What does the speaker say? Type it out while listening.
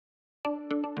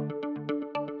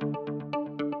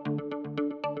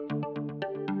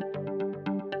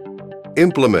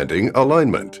Implementing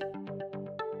alignment.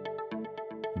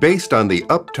 Based on the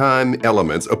uptime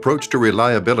elements approach to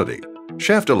reliability,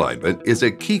 shaft alignment is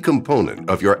a key component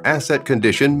of your asset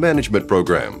condition management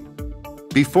program.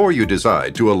 Before you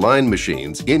decide to align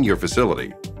machines in your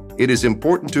facility, it is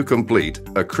important to complete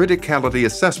a criticality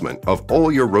assessment of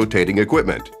all your rotating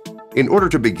equipment in order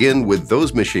to begin with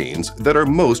those machines that are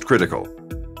most critical.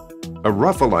 A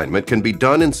rough alignment can be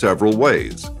done in several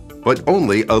ways, but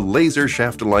only a laser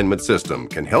shaft alignment system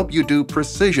can help you do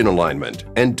precision alignment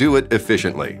and do it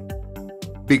efficiently.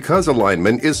 Because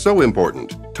alignment is so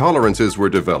important, tolerances were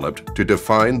developed to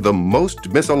define the most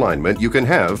misalignment you can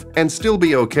have and still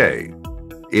be okay.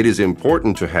 It is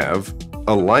important to have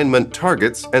alignment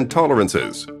targets and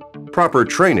tolerances, proper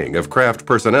training of craft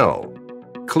personnel,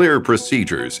 clear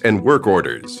procedures and work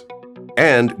orders,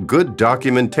 and good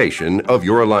documentation of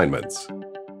your alignments.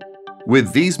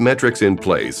 With these metrics in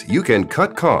place, you can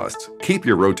cut costs, keep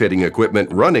your rotating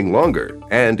equipment running longer,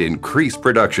 and increase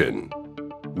production.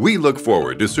 We look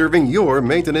forward to serving your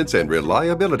maintenance and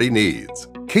reliability needs.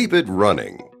 Keep it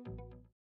running.